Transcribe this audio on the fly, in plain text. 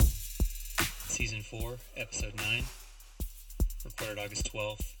Season 4, Episode 9, recorded August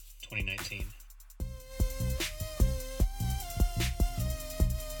 12th, 2019.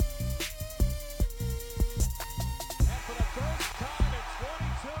 And for the first time in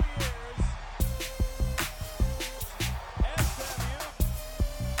 22 years, SMU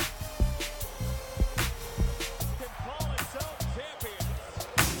can call itself champions.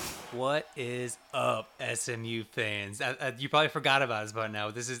 What is up, SMU fans? You probably forgot about us by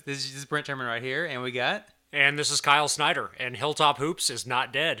now. This is Brent Terman right here, and we got... And this is Kyle Snyder, and Hilltop Hoops is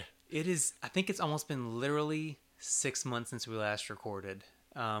not dead. It is, I think it's almost been literally 6 months since we last recorded.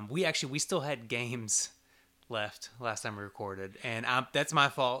 We still had games left last time we recorded, and that's my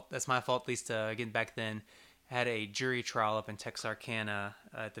fault. That's my fault, at least again back then. I had a jury trial up in Texarkana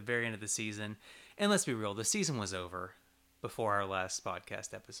at the very end of the season. And let's be real, the season was over before our last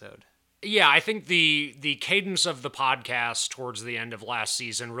podcast episode. Yeah, I think the cadence of the podcast towards the end of last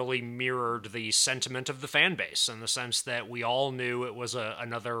season really mirrored the sentiment of the fan base, in the sense that we all knew it was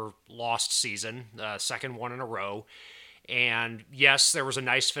another lost season, second one in a row. And yes, there was a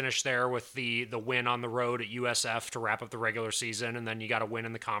nice finish there with the win on the road at USF to wrap up the regular season, and then you got a win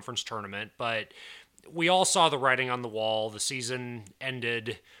in the conference tournament. But we all saw the writing on the wall. The season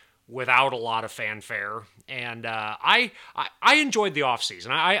ended without a lot of fanfare, and I enjoyed the offseason.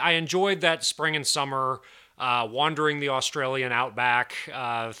 I enjoyed that spring and summer, wandering the Australian outback,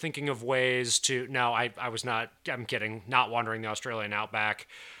 thinking of ways to... No, I was not... I'm kidding. Not wandering the Australian outback.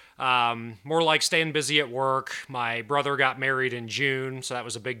 More like staying busy at work. My brother got married in June, so that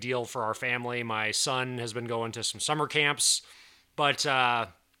was a big deal for our family. My son has been going to some summer camps, but I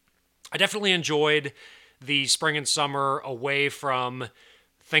definitely enjoyed the spring and summer away from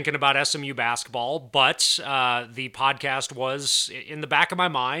thinking about SMU basketball, but the podcast was in the back of my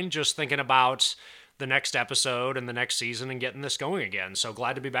mind, just thinking about the next episode and the next season and getting this going again. So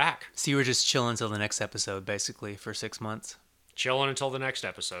glad to be back. So you were just chilling until the next episode, basically, for 6 months? Chilling until the next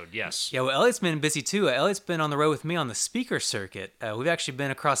episode, yes. Yeah, well, Elliot's been busy too. Elliot's been on the road with me on the speaker circuit. We've actually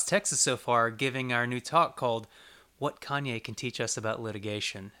been across Texas so far giving our new talk called What Kanye Can Teach Us About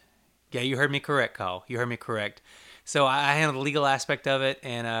Litigation. Yeah, you heard me correct, Kyle. You heard me correct. So I handle the legal aspect of it,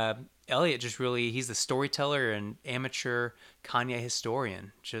 and Elliot just really, he's the storyteller and amateur Kanye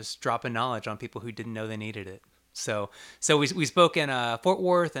historian, just dropping knowledge on people who didn't know they needed it. So we spoke in Fort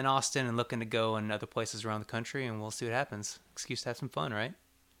Worth and Austin, and looking to go in other places around the country, and we'll see what happens. Excuse to have some fun, right?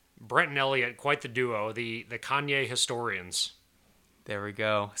 Brent and Elliot, quite the duo, the Kanye historians. There we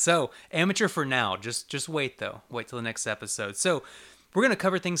go. So amateur for now. Just wait though. Wait till the next episode. So we're going to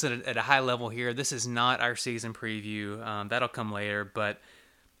cover things at a high level here. This is not our season preview. That'll come later. But,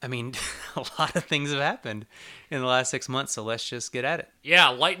 I mean, a lot of things have happened in the last 6 months, so let's just get at it. Yeah,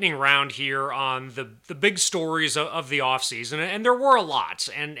 lightning round here on the big stories of the offseason. And there were a lot.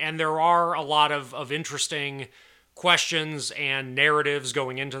 And there are a lot of interesting questions and narratives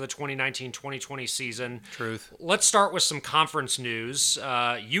going into the 2019-2020 season. Truth. Let's start with some conference news.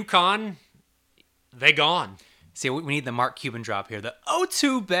 UConn, they gone. See, we need the Mark Cuban drop here. Oh,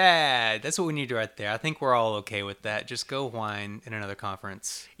 too bad. That's what we need right there. I think we're all okay with that. Just go whine in another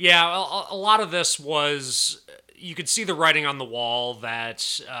conference. Yeah, a lot of this was, you could see the writing on the wall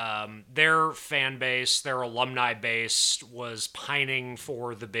that their fan base, their alumni base, was pining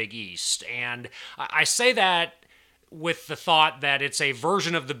for the Big East. And I say that with the thought that it's a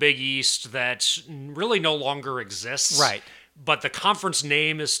version of the Big East that really no longer exists. Right. But the conference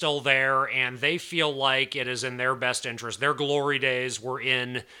name is still there, and they feel like it is in their best interest. Their glory days were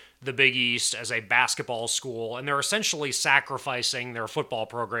in the Big East as a basketball school, and they're essentially sacrificing their football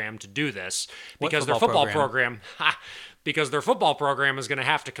program to do this because their football program because their football program is going to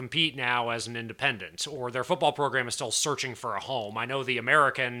have to compete now as an independent, or their football program is still searching for a home. I know the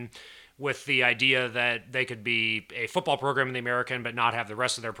American, with the idea that they could be a football program in the American but not have the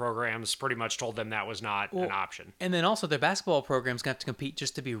rest of their programs, pretty much told them that was not an option. And then also their basketball program's going to have to compete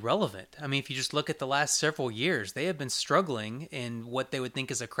just to be relevant. I mean, if you just look at the last several years, they have been struggling in what they would think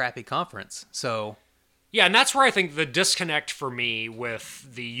is a crappy conference. So yeah, and that's where I think the disconnect for me with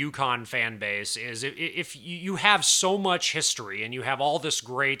the UConn fan base is if you have so much history and you have all this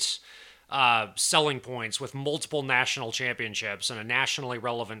great selling points with multiple national championships and a nationally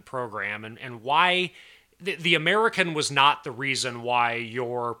relevant program, and why the American was not the reason why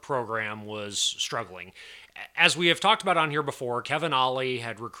your program was struggling. As we have talked about on here before, Kevin Ollie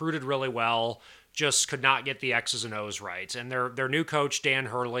had recruited really well, just could not get the X's and O's right. And their new coach, Dan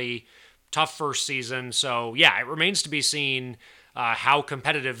Hurley, tough first season. So yeah, it remains to be seen how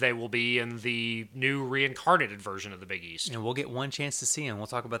competitive they will be in the new reincarnated version of the Big East. And we'll get one chance to see him. We'll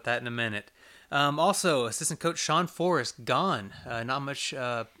talk about that in a minute. Also, assistant coach Sean Forrest gone. Not much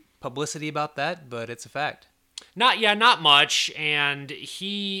publicity about that, but it's a fact. Not much. And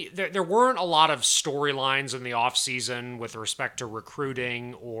there weren't a lot of storylines in the offseason with respect to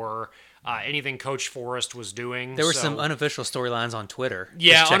recruiting or anything Coach Forrest was doing. There were some unofficial storylines on Twitter.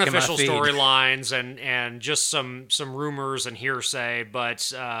 Yeah, Just checking my unofficial feed. storylines and just some rumors and hearsay.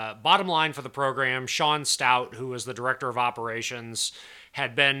 But bottom line for the program, Sean Stout, who was the director of operations,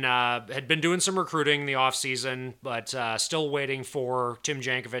 had been doing some recruiting in the offseason, but still waiting for Tim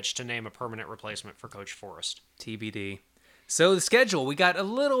Jankovich to name a permanent replacement for Coach Forrest. TBD. So the schedule, we got a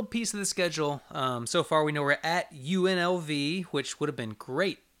little piece of the schedule. So far, we know we're at UNLV, which would have been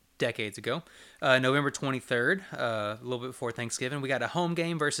great decades ago. November 23rd, a little bit before Thanksgiving. We got a home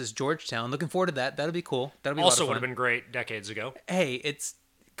game versus Georgetown. Looking forward to that. That'll be cool. That'll be Also a lot would of have fun. been great decades ago. Hey,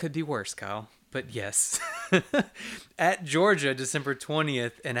 could be worse, Kyle. But yes. At Georgia, December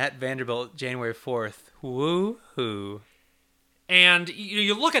 20th, and at Vanderbilt, January 4th. Woo-hoo. And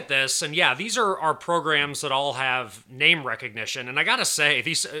you look at this, and yeah, these are programs that all have name recognition. And I gotta say,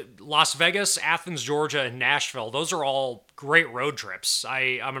 these Las Vegas, Athens, Georgia, and Nashville, those are all great road trips.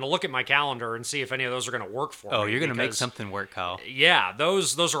 I'm gonna look at my calendar and see if any of those are gonna work for me. Oh, you're gonna make something work, Kyle. Yeah,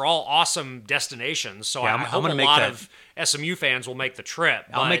 those are all awesome destinations. So Yeah, I I'm hope gonna a make lot that. of SMU fans will make the trip.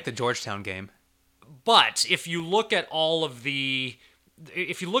 I'll make the Georgetown game. But if you look at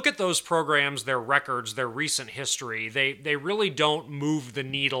if you look at those programs, their records, their recent history, they really don't move the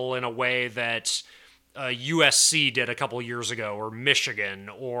needle in a way that USC did a couple years ago, or Michigan,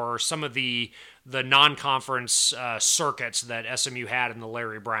 or some of the non-conference circuits that SMU had in the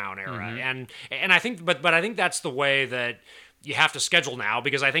Larry Brown era. Mm-hmm. And I think, but I think that's the way that you have to schedule now,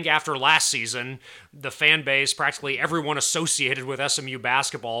 because I think after last season, the fan base, practically everyone associated with SMU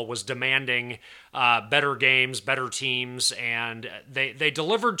basketball, was demanding better games, better teams, and they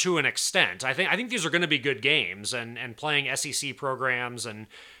delivered to an extent. I think these are going to be good games, and playing SEC programs and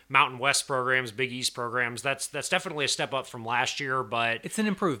Mountain West programs, Big East programs, that's definitely a step up from last year, but It's an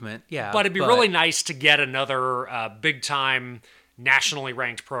improvement, yeah. but it'd be really nice to get another big time nationally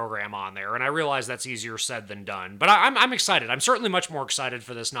ranked program on there, and I realize that's easier said than done. But I'm excited. I'm certainly much more excited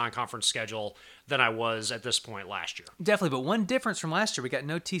for this non-conference schedule than I was at this point last year. Definitely, but one difference from last year, we got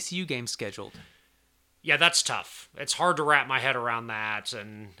no TCU games scheduled. Yeah, that's tough. It's hard to wrap my head around that,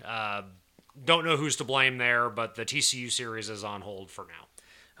 and don't know who's to blame there, but the TCU series is on hold for now.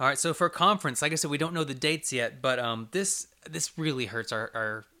 All right, so for conference, like I said, we don't know the dates yet, but this really hurts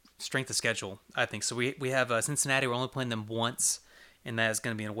our strength of schedule, I think. So we have Cincinnati. We're only playing them once, and that is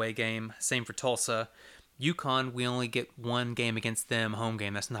going to be an away game. Same for Tulsa. UConn, we only get one game against them, home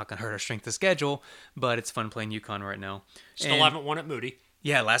game. That's not going to hurt our strength of schedule, but it's fun playing UConn right now. Still haven't won at Moody.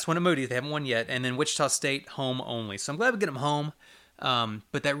 Yeah, last one at Moody. They haven't won yet. And then Wichita State, home only. So I'm glad we get them home.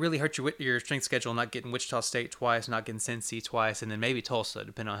 But that really hurts your strength schedule, not getting Wichita State twice, not getting Cincy twice, and then maybe Tulsa,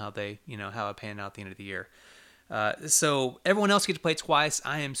 depending on how it panned out at the end of the year. So everyone else gets to play twice.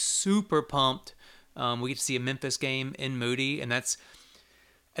 I am super pumped. We get to see a Memphis game in Moody, and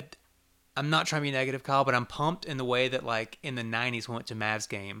I'm not trying to be negative, Kyle, but I'm pumped in the way that, like, in the 90s we went to Mavs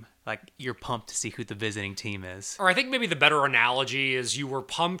game. Like, you're pumped to see who the visiting team is. Or I think maybe the better analogy is you were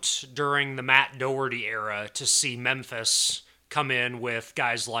pumped during the Matt Doherty era to see Memphis come in with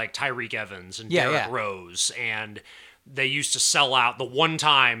guys like Tyreek Evans and Derrick Rose, and they used to sell out. The one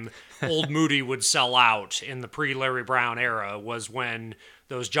time Old Moody would sell out in the pre-Larry Brown era was when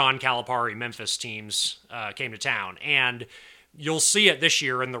those John Calipari Memphis teams came to town. And you'll see it this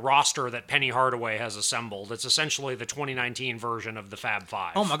year in the roster that Penny Hardaway has assembled. It's essentially the 2019 version of the Fab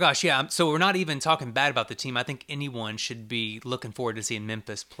Five. Oh my gosh, yeah. So we're not even talking bad about the team. I think anyone should be looking forward to seeing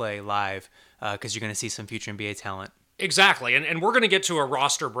Memphis play live because you're going to see some future NBA talent. Exactly. And we're going to get to a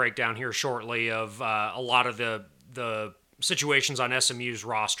roster breakdown here shortly of a lot of the situations on SMU's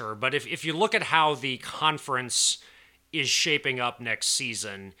roster. But if you look at how the conference is shaping up next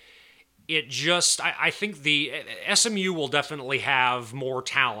season, I think the SMU will definitely have more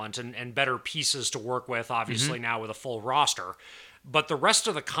talent and better pieces to work with, obviously, now with a full roster. But the rest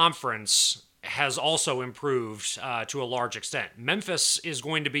of the conference has also improved to a large extent. Memphis is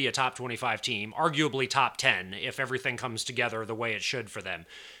going to be a top 25 team, arguably top 10, if everything comes together the way it should for them.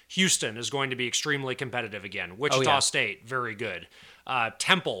 Houston is going to be extremely competitive again. Wichita State, very good.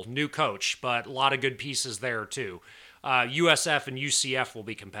 Temple, new coach, but a lot of good pieces there too. USF and UCF will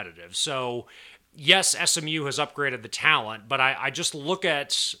be competitive. So, yes, SMU has upgraded the talent, but I just look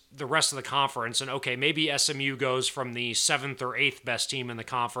at the rest of the conference and, okay, maybe SMU goes from the 7th or 8th best team in the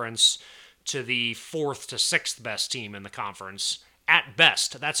conference to the 4th to 6th best team in the conference. At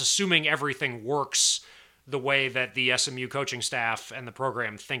best, that's assuming everything works the way that the SMU coaching staff and the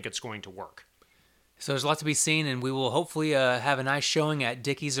program think it's going to work. So there's a lot to be seen, and we will hopefully have a nice showing at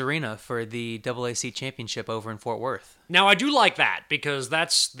Dickies Arena for the AAC Championship over in Fort Worth. Now, I do like that because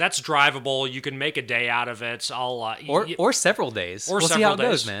that's drivable. You can make a day out of it. Or several days. Or we'll several see how it days.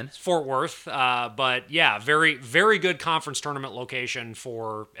 goes, man. Fort Worth. But yeah, very, very good conference tournament location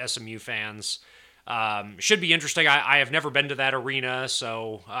for SMU fans. Should be interesting. I have never been to that arena,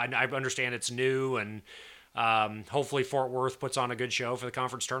 so I understand it's new, and hopefully Fort Worth puts on a good show for the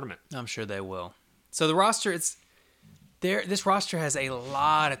conference tournament. I'm sure they will. So the roster, this roster has a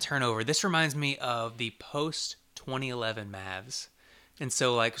lot of turnover. This reminds me of the post-2011 Mavs. And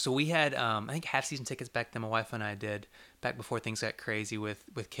so we had, I think half-season tickets back then, my wife and I did, back before things got crazy with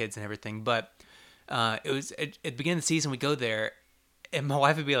kids and everything. But it was at the beginning of the season, we go there, and my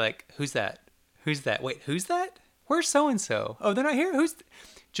wife would be like, who's that? Who's that? Wait, who's that? Where's so-and-so? Oh, they're not here?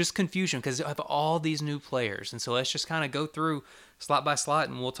 Just confusion because they have all these new players. And so let's just kind of go through slot by slot,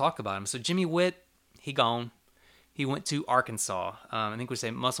 and we'll talk about them. So Jimmy Witt, he gone. He went to Arkansas. I think we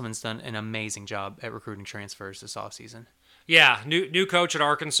say Musselman's done an amazing job at recruiting transfers this offseason. Yeah, new coach at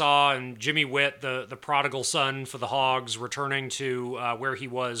Arkansas, and Jimmy Witt, the prodigal son for the Hogs, returning to where he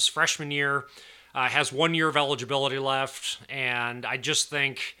was freshman year, has 1 year of eligibility left, and I just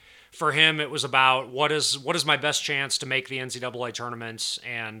think for him it was about what is my best chance to make the NCAA tournament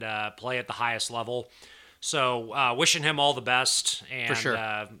and play at the highest level. So wishing him all the best, and for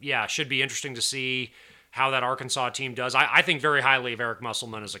sure. Should be interesting to see how that Arkansas team does. I think very highly of Eric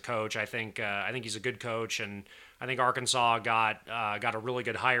Musselman as a coach. I think he's a good coach, and I think Arkansas got a really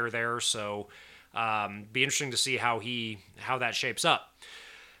good hire there. So be interesting to see how that shapes up.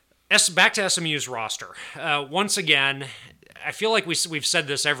 Back to SMU's roster. Once again, I feel like we've said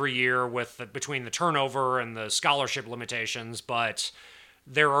this every year between the turnover and the scholarship limitations, but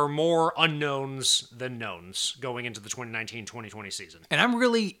there are more unknowns than knowns going into the 2019-2020 season. And I'm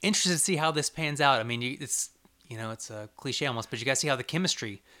really interested to see how this pans out. I mean, it's a cliche almost, but you got to see how the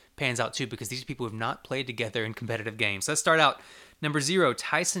chemistry pans out too, because these people have not played together in competitive games. So let's start out. Number 0,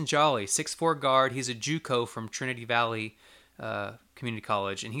 Tyson Jolly, 6'4" guard. He's a JUCO from Trinity Valley Community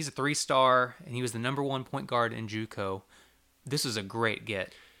College, and he's a 3-star, and he was the number 1 point guard in JUCO. This is a great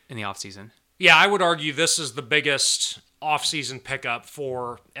get in the offseason. Yeah, I would argue this is the biggest offseason pickup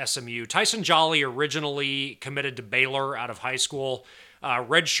for SMU. Tyson Jolly originally committed to Baylor out of high school,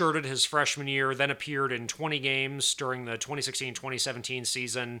 redshirted his freshman year, then appeared in 20 games during the 2016-2017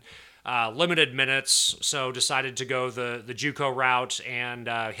 season, limited minutes, so decided to go the JUCO route and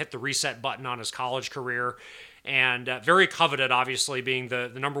hit the reset button on his college career. And very coveted, obviously, being the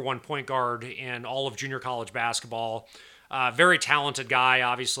number 1 point guard in all of junior college basketball. Very talented guy,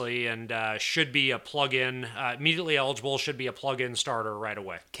 obviously, and should be a plug-in, immediately eligible, should be a plug-in starter right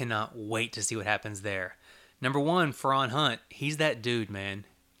away. Cannot wait to see what happens there. Number 1, Ferron Hunt. He's that dude, man.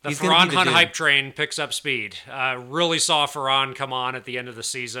 The Ferron Hunt hype train picks up speed. Really saw Ferron come on at the end of the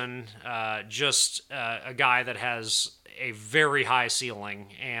season. Just a guy that has a very high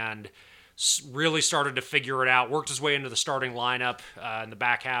ceiling and really started to figure it out, worked his way into the starting lineup in the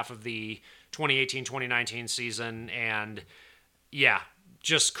back half of the 2018-2019 season, and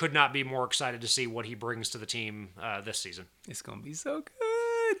just could not be more excited to see what he brings to the team this season. It's going to be so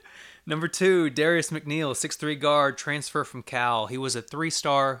good. Number 2, Darius McNeil, 6'3" guard, transfer from Cal. He was a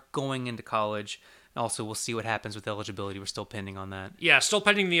 3-star going into college. Also, we'll see what happens with eligibility. We're still pending on that. Yeah, still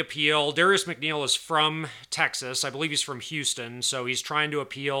pending the appeal. Darius McNeil is from Texas. I believe he's from Houston, so he's trying to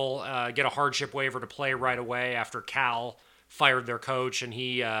appeal, get a hardship waiver to play right away after Cal fired their coach, and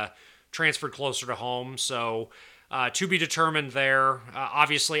he transferred closer to home. So to be determined there.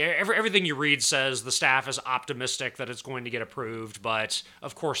 Obviously, everything you read says the staff is optimistic that it's going to get approved, but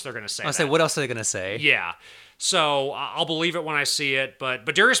of course they're going to say that. What else are they going to say? Yeah. So I'll believe it when I see it. But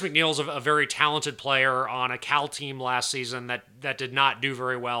Darius McNeil's a very talented player on a Cal team last season that did not do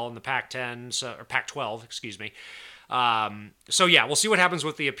very well in the Pac-10, or Pac-12, excuse me. So yeah, we'll see what happens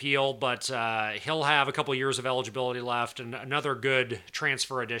with the appeal, but he'll have a couple years of eligibility left, and another good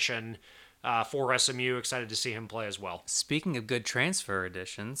transfer addition for SMU. Excited to see him play as well. Speaking of good transfer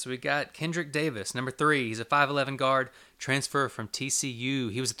additions, we got Kendrick Davis, number 3. He's a 5'11" guard, transfer from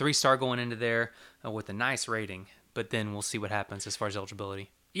TCU. He was a 3-star going into there with a nice rating, but then we'll see what happens as far as eligibility.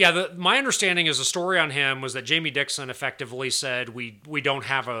 Yeah, my understanding is the story on him was that Jamie Dixon effectively said, we don't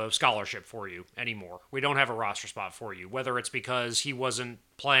have a scholarship for you anymore. We don't have a roster spot for you, whether it's because he wasn't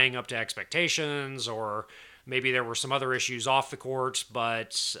playing up to expectations or maybe there were some other issues off the court.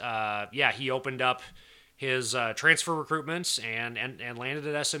 But he opened up his transfer recruitment and landed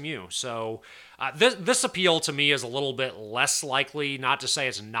at SMU. So this appeal to me is a little bit less likely. Not to say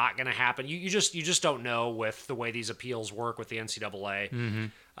it's not going to happen. You just don't know with the way these appeals work with the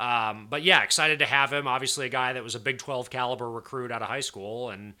NCAA. But yeah, excited to have him. Obviously, a guy that was a Big 12 caliber recruit out of high school,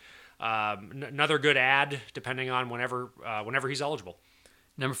 and another good ad, depending on whenever he's eligible.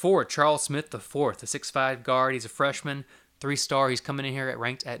 Number 4, Charles Smith IV, a 6'5" guard. He's a freshman, 3-star. He's coming in here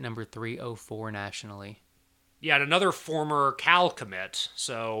ranked at number 304 nationally. Yeah, and another former Cal commit.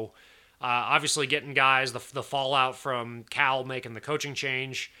 So obviously getting guys, the fallout from Cal making the coaching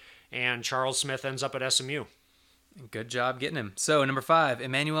change, and Charles Smith ends up at SMU. Good job getting him. So, number 5,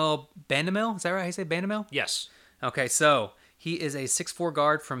 Emmanuel Bandamel. Is that right? How you say Bandamel? Yes. Okay, so he is a 6'4"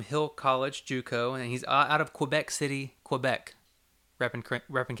 guard from Hill College, JUCO, and he's out of Quebec City, Quebec,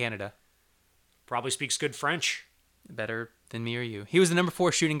 repping Canada. Probably speaks good French. Better than me or you. He was the number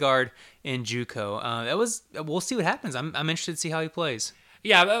 4 shooting guard in JUCO. We'll see what happens. I'm interested to see how he plays.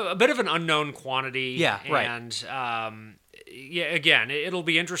 Yeah, a bit of an unknown quantity. Yeah, right. And yeah, again, it'll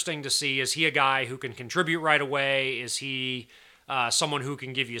be interesting to see, is he a guy who can contribute right away? Is he someone who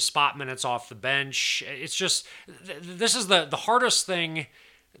can give you spot minutes off the bench? It's just, this is the hardest thing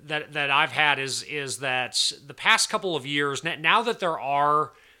that I've had is that the past couple of years, now that there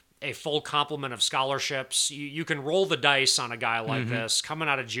are a full complement of scholarships, you can roll the dice on a guy like this coming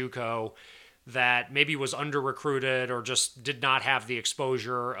out of JUCO that maybe was under-recruited or just did not have the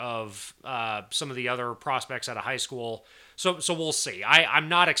exposure of some of the other prospects out of high school. So we'll see. I'm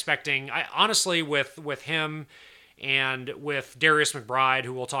not expecting, honestly, with him and with Darius McBride,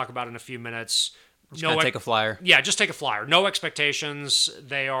 who we'll talk about in a few minutes. Just take a flyer. Yeah, just take a flyer. No expectations.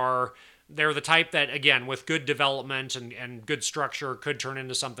 They're the type that, again, with good development and good structure, could turn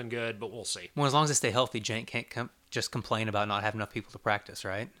into something good, but we'll see. Well, as long as they stay healthy, Jank can't just complain about not having enough people to practice,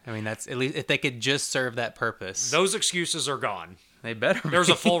 right? I mean, that's at least if they could just serve that purpose. Those excuses are gone. They better be. There's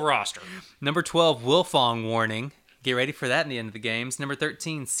a full roster. Number 12, Wilfong warning. Get ready for that in the end of the games. Number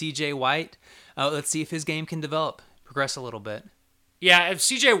 13, CJ White. Let's see if his game can develop, progress a little bit. Yeah,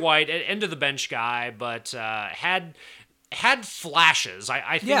 CJ White, end of the bench guy, but had flashes.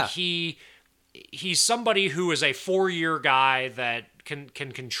 I think he's somebody who is a 4-year guy that can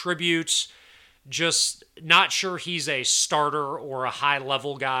contribute. Just not sure he's a starter or a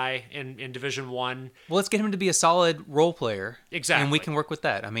high-level guy in Division I. Well, let's get him to be a solid role player. Exactly. And we can work with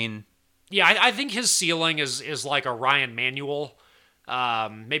that. I mean... Yeah, I think his ceiling is like a Ryan Manuel,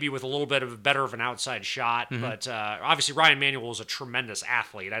 maybe with a little bit of better of an outside shot. But obviously Ryan Manuel is a tremendous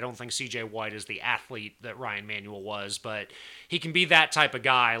athlete. I don't think CJ White is the athlete that Ryan Manuel was, but he can be that type of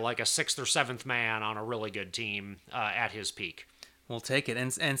guy, like a 6th or 7th man on a really good team at his peak. We'll take it.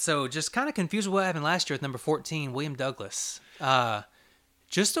 And so just kind of confused with what happened last year with number 14, William Douglas.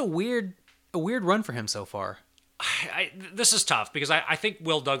 Just a weird run for him so far. This is tough because I think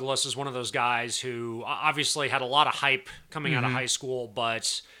Will Douglas is one of those guys who obviously had a lot of hype coming out of high school,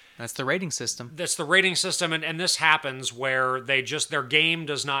 but that's the rating system. That's the rating system, and this happens where their game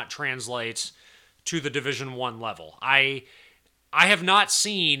does not translate to the Division I level. I have not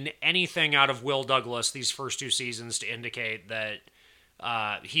seen anything out of Will Douglas these first 2 seasons to indicate that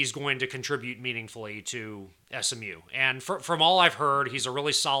he's going to contribute meaningfully to SMU. And from all I've heard, he's a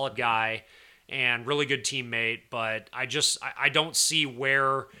really solid guy and really good teammate, but I don't see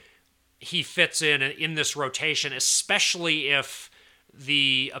where he fits in this rotation, especially if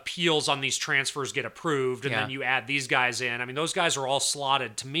the appeals on these transfers get approved and then you add these guys in. I mean, those guys are all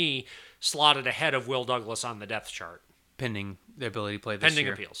slotted ahead of Will Douglas on the depth chart. Pending their ability to play this year.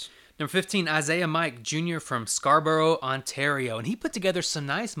 Pending appeals. Number 15, Isaiah Mike Jr. from Scarborough, Ontario. And he put together some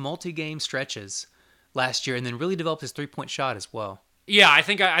nice multi-game stretches last year and then really developed his three-point shot as well. Yeah, I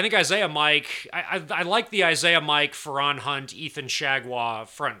think Isaiah Mike, I like the Isaiah Mike, Ferran Hunt, Ethan Shagwa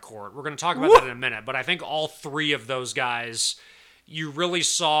front court. We're going to talk about that in a minute, but I think all 3 of those guys, you really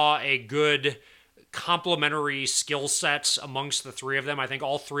saw a good complementary skill sets amongst the 3 of them. I think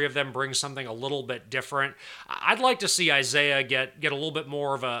all 3 of them bring something a little bit different. I'd like to see Isaiah get a little bit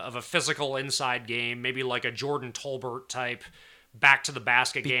more of a physical inside game, maybe like a Jordan Tolbert type back to the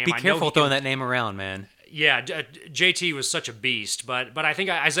basket game. Be careful throwing that name around, man. Yeah, JT was such a beast, but I think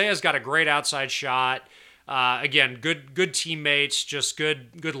Isaiah's got a great outside shot. Again, good teammates, just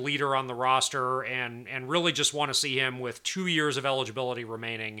good leader on the roster, and really just want to see him with 2 years of eligibility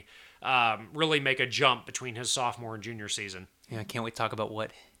remaining, really make a jump between his sophomore and junior season. Yeah, I can't wait to talk about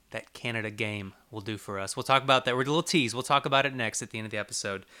what that Canada game will do for us. We'll talk about that. We're a little tease. We'll talk about it next at the end of the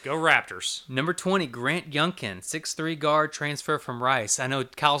episode. Go Raptors. Number 20, Grant Youngkin, 6'3" guard, transfer from Rice. I know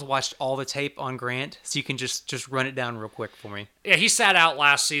Kyle's watched all the tape on Grant, so you can just run it down real quick for me. Yeah, he sat out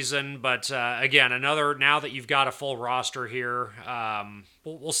last season, but again, now that you've got a full roster here,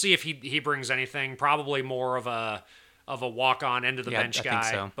 we'll see if he brings anything. Probably more of a walk-on end of the bench guy.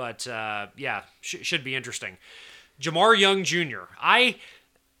 Think so. But yeah, should be interesting. Jamar Young Jr.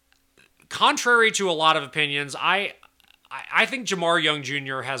 contrary to a lot of opinions, I think Jamar Young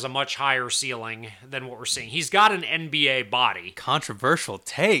Jr. has a much higher ceiling than what we're seeing. He's got an NBA body. Controversial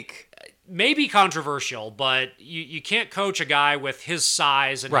take. Maybe controversial, but you can't coach a guy with his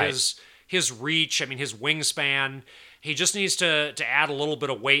size and Right. his reach. I mean, his wingspan. He just needs to add a little bit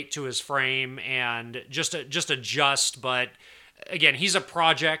of weight to his frame and just adjust. But again, he's a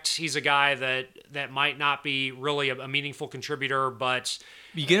project. He's a guy that might not be really a meaningful contributor, but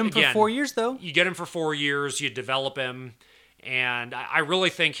You get him for again, 4 years, though? you get him for 4 years, you develop him, and I really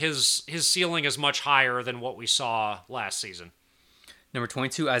think his ceiling is much higher than what we saw last season. Number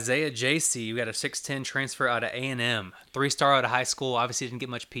 22, Isaiah J.C. We got a 6'10 transfer out of A&M. 3-star out of high school. Obviously didn't get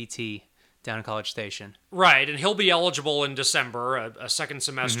much PT down in College Station. Right, and he'll be eligible in December, a second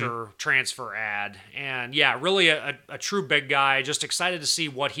semester transfer ad. And yeah, really a true big guy. Just excited to see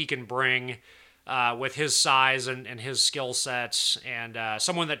what he can bring with his size and his skill sets. And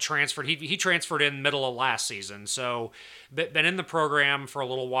someone that transferred, he transferred in middle of last season. So been in the program for a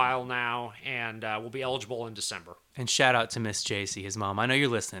little while now and will be eligible in December. And shout out to Miss J.C., his mom. I know you're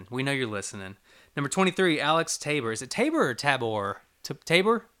listening. We know you're listening. Number 23, Alex Tabor. Is it Tabor or Tabor?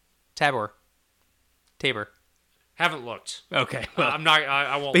 Tabor? Tabor. Haven't looked. Okay. I'm not.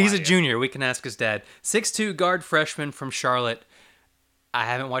 I won't. But he's lie a to you. junior. We can ask his dad. 6'2 guard freshman from Charlotte. I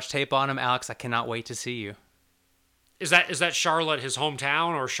haven't watched tape on him, Alex. I cannot wait to see you. Is that Charlotte, his hometown,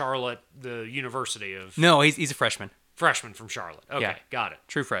 or Charlotte, the University of No, he's a freshman. freshman from Charlotte? Okay, Yeah. got it.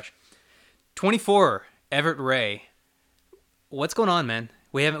 True fresh. 24, Everett Ray. What's going on, man?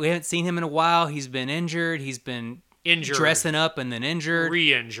 We haven't seen him in a while. He's been injured. He's been Injured, dressing up and then injured.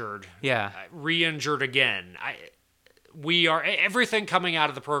 re-injured, Yeah. re-injured again. We are everything coming out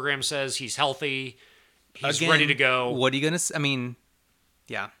of the program says he's healthy. He's Again, ready to go. What are you I mean,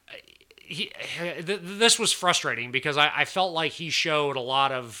 yeah. This was frustrating because I felt like he showed a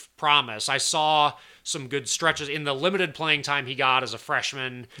lot of promise. I saw some good stretches in the limited playing time he got as a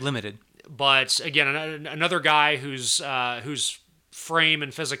freshman. Limited. But again, another guy whose frame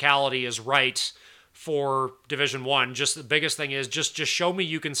and physicality is right for Division I. Just the biggest thing is just show me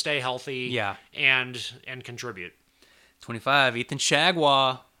you can stay healthy. Yeah. and contribute. 25, Ethan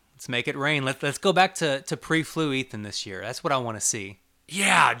Shagwa. Let's make it rain. Let's go back to pre-flu Ethan this year. That's what I want to see.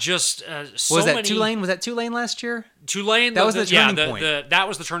 Yeah, just so Was that many. Tulane? Was that Tulane last year? Tulane. That was the turning point. That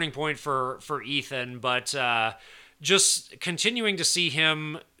was the turning point for Ethan. But just continuing to see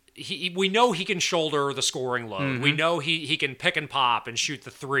him. We know he can shoulder the scoring load. Mm-hmm. We know he can pick and pop and shoot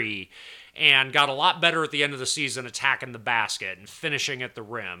the three, and got a lot better at the end of the season attacking the basket and finishing at the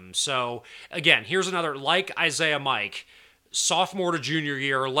rim. So again, here's another, like Isaiah Mike, sophomore to junior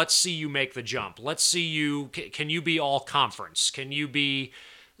year, let's see you make the jump. Let's see you, can you be all conference? Can you be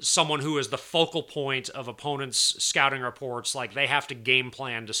someone who is the focal point of opponents' scouting reports? Like, they have to game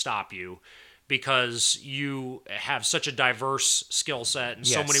plan to stop you because you have such a diverse skill set and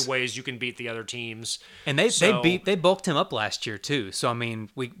so Yes. many ways you can beat the other teams. And they bulked him up last year too. So I mean,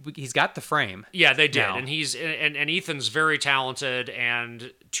 he's got the frame. Yeah, they did, now. and and Ethan's very talented,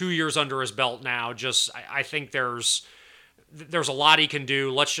 and 2 years under his belt now. I think there's a lot he can do.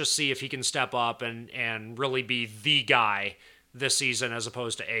 Let's just see if he can step up and really be the guy this season as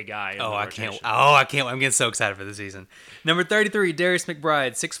opposed to a guy. I can't. I'm getting so excited for the season. Number 33, Darius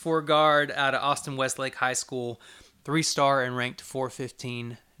McBride, 6'4 guard out of Austin Westlake High School, 3-star and ranked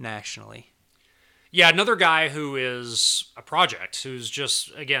 415 nationally. Yeah, another guy who is a project, who's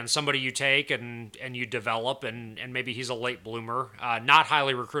just, again, somebody you take and you develop, and maybe he's a late bloomer, not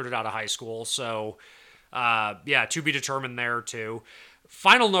highly recruited out of high school. So, to be determined there too.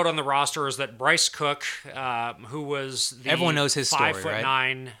 Final note on the roster is that Bryce Cook, who was the Everyone knows his story,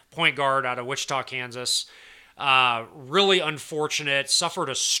 5'9" point guard out of Wichita, Kansas, really unfortunate, suffered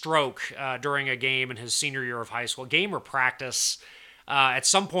a stroke during a game in his senior year of high school, game or practice. At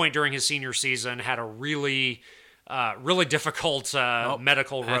some point during his senior season, had a really difficult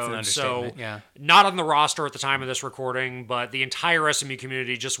medical that's an road. So, understatement, yeah. not on the roster at the time of this recording, but the entire SMU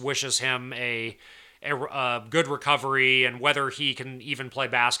community just wishes him a good recovery, and whether he can even play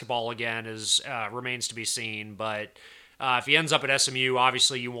basketball again remains to be seen. But if he ends up at SMU,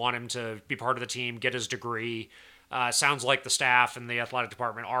 obviously you want him to be part of the team, get his degree. Sounds like the staff and the athletic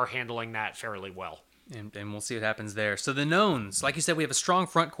department are handling that fairly well. And we'll see what happens there. So the knowns, like you said, we have a strong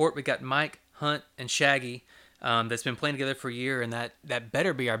front court. We got Mike, Hunt, and Shaggy that's been playing together for a year, and that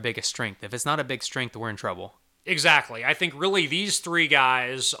better be our biggest strength. If it's not a big strength, we're in trouble. Exactly. I think really these three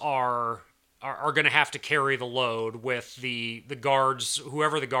guys are going to have to carry the load with the guards.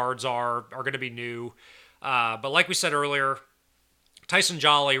 Whoever the guards are going to be new. But like we said earlier, Tyson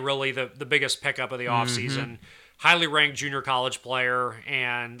Jolly, really the biggest pickup of the offseason. highly ranked junior college player,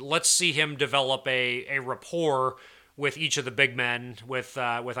 and let's see him develop a rapport with each of the big men, with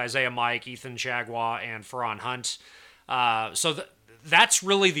Isaiah Mike, Ethan Chagwa, and Ferron Hunt. That's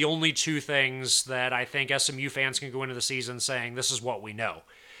really the only two things that I think SMU fans can go into the season saying, this is what we know.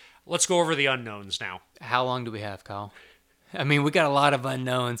 Let's go over the unknowns now. How long do we have, Kyle? I mean, we got a lot of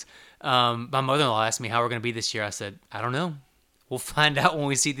unknowns. My mother-in-law asked me how we're going to be this year. I said, I don't know. We'll find out when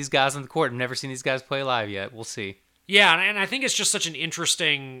we see these guys on the court. I've never seen these guys play live yet. We'll see. Yeah, and I think it's just such an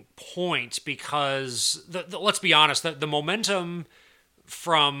interesting point because, let's be honest, the momentum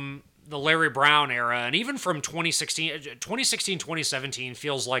from the Larry Brown era and even from 2017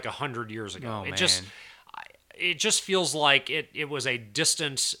 feels like 100 years ago. Oh, man. It just feels like it was a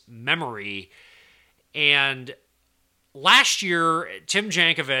distant memory. And last year, Tim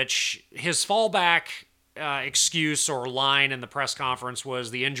Jankovich, his fallback excuse or line in the press conference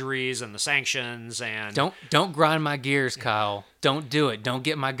was the injuries and the sanctions. And don't grind my gears, Kyle. Don't do it. Don't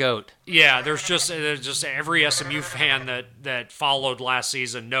get my goat. Yeah, there's just every SMU fan that followed last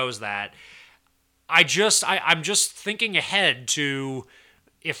season knows that. I'm just thinking ahead to,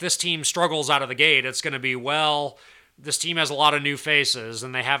 if this team struggles out of the gate, it's going to be, well, this team has a lot of new faces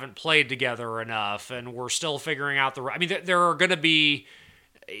and they haven't played together enough, and we're still figuring out I mean, there are going to be.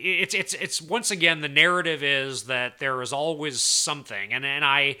 It's once again, the narrative is that there is always something, and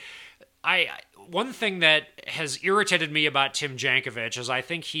I one thing that has irritated me about Tim Jankovich is I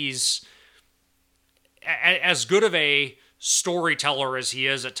think he's as good of a storyteller as he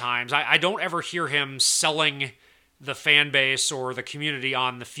is at times. I don't ever hear him selling the fan base or the community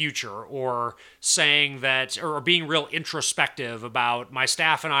on the future, or saying that, or being real introspective about, my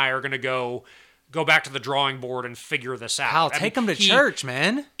staff and I are going to go back to the drawing board and figure this out. Kyle, take him to church,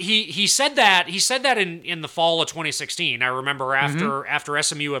 man. He said that in the fall of 2016. I remember after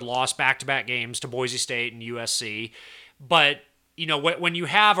SMU had lost back-to-back games to Boise State and USC. But when you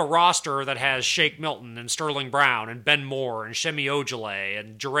have a roster that has Shake Milton and Sterling Brown and Ben Moore and Shemi Ojale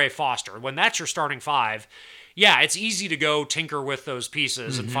and Jare Foster, when that's your starting five, yeah, it's easy to go tinker with those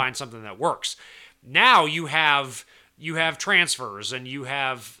pieces and find something that works. Now you have transfers, and you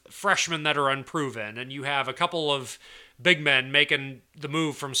have freshmen that are unproven, and you have a couple of big men making the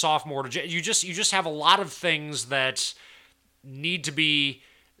move from sophomore to you just have a lot of things that need to be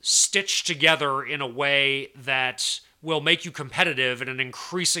stitched together in a way that will make you competitive in an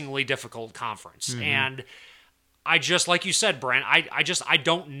increasingly difficult conference. And I just, like you said, Brent, I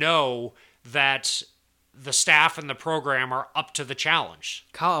don't know that the staff and the program are up to the challenge.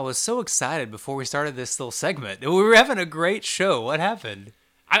 Kyle, I was so excited before we started this little segment. We were having a great show. What happened?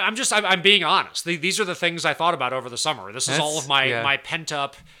 I'm being honest. These are the things I thought about over the summer. This is all of my pent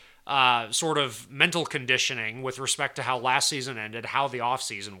up sort of mental conditioning with respect to how last season ended, how the off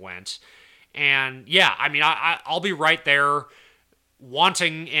season went. And yeah, I mean, I'll be right there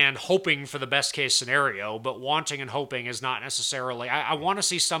wanting and hoping for the best case scenario, but wanting and hoping is not necessarily, I want to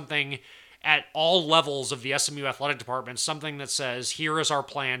see something at all levels of the SMU athletic department, something that says, here is our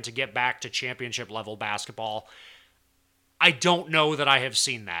plan to get back to championship level basketball. I don't know that I have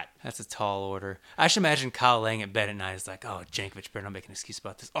seen that. That's a tall order. I should imagine Kyle laying in bed at night is like, oh, Jankovich better not make an excuse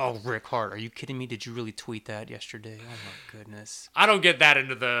about this. Oh, Rick Hart, are you kidding me? Did you really tweet that yesterday? Oh, my goodness. I don't get that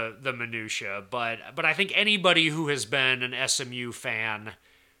into the minutia, but I think anybody who has been an SMU fan,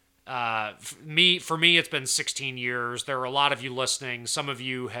 for me, it's been 16 years. There are a lot of you listening. Some of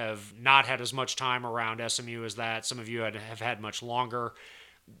you have not had as much time around SMU as that. Some of you have had much longer.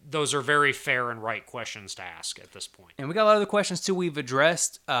 Those are very fair and right questions to ask at this point. And we got a lot of the questions, too, we've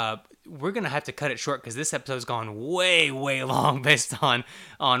addressed. We're going to have to cut it short because this episode's gone way, way long based on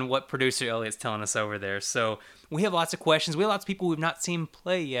what producer Elliot's telling us over there. So we have lots of questions. We have lots of people we've not seen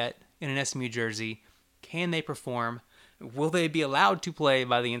play yet in an SMU jersey. Can they perform? Will they be allowed to play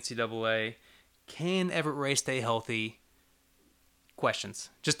by the NCAA? Can Everett Ray stay healthy? Questions.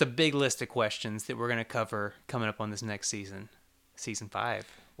 Just a big list of questions that we're going to cover coming up on this next season. Season 5.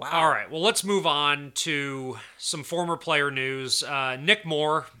 Wow. All right. Well, let's move on to some former player news. Nick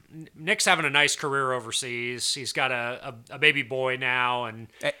Moore. Nick's having a nice career overseas. He's got a baby boy now, and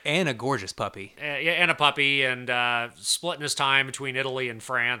a gorgeous puppy. And a puppy, and splitting his time between Italy and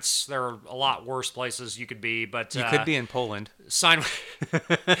France. There are a lot worse places you could be, but you could be in Poland. Nick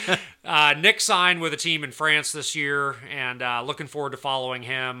signed with a team in France this year, and looking forward to following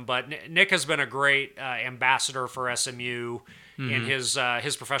him. But Nick has been a great ambassador for SMU in his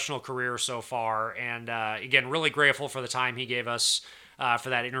professional career so far, and again, really grateful for the time he gave us for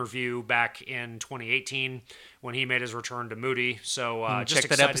that interview back in 2018 when he made his return to Moody. So just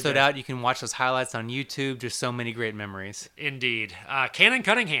check that episode out. You can watch those highlights on YouTube. Just so many great memories. Indeed. Cannon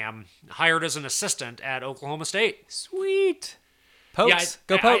Cunningham hired as an assistant at Oklahoma State. Sweet. Pokes.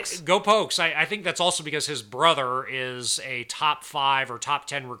 Go Pokes. Go Pokes. I think that's also because his brother is a top 5 or top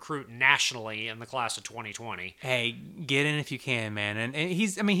 10 recruit nationally in the class of 2020. Hey, get in if you can, man. And he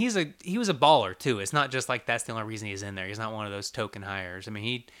was a baller too. It's not just like that's the only reason he's in there. He's not one of those token hires. I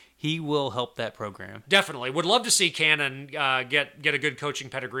mean, he will help that program. Definitely. Would love to see Cannon get a good coaching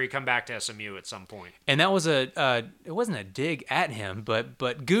pedigree, come back to SMU at some point. And that was it wasn't a dig at him,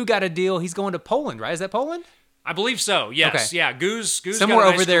 but Goo got a deal. He's going to Poland, right? Is that Poland? I believe so. Yes. Okay. Yeah. Goose somewhere got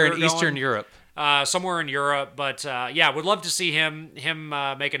a nice over there in career Eastern going. Europe. Somewhere in Europe, but would love to see him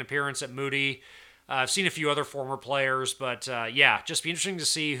make an appearance at Moody. I've seen a few other former players, but just be interesting to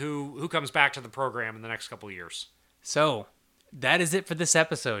see who comes back to the program in the next couple of years. So that is it for this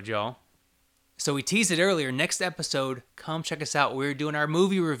episode, y'all. So we teased it earlier. Next episode, come check us out. We're doing our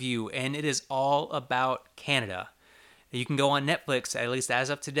movie review, and it is all about Canada. You can go on Netflix, at least as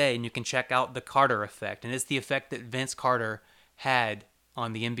of today, and you can check out The Carter Effect. And it's the effect that Vince Carter had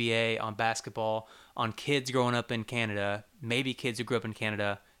on the NBA, on basketball, on kids growing up in Canada, maybe kids who grew up in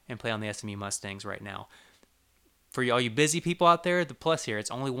Canada and play on the SMU Mustangs right now. For all you busy people out there, the plus here,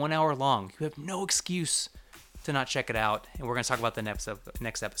 it's only 1 hour long. You have no excuse to not check it out. And we're going to talk about the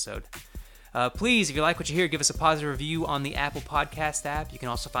next episode. Please, if you like what you hear, give us a positive review on the Apple Podcast app. You can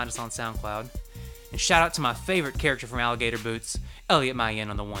also find us on SoundCloud. And shout out to my favorite character from Alligator Boots, Elliot Mayen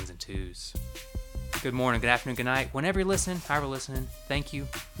on the 1s and 2s. Good morning, good afternoon, good night. Whenever you're listening, however you're listening, thank you.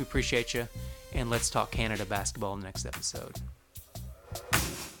 We appreciate you. And let's talk Canada basketball in the next episode.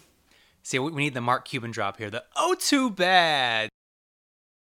 See, we need the Mark Cuban drop here. The oh, too bad.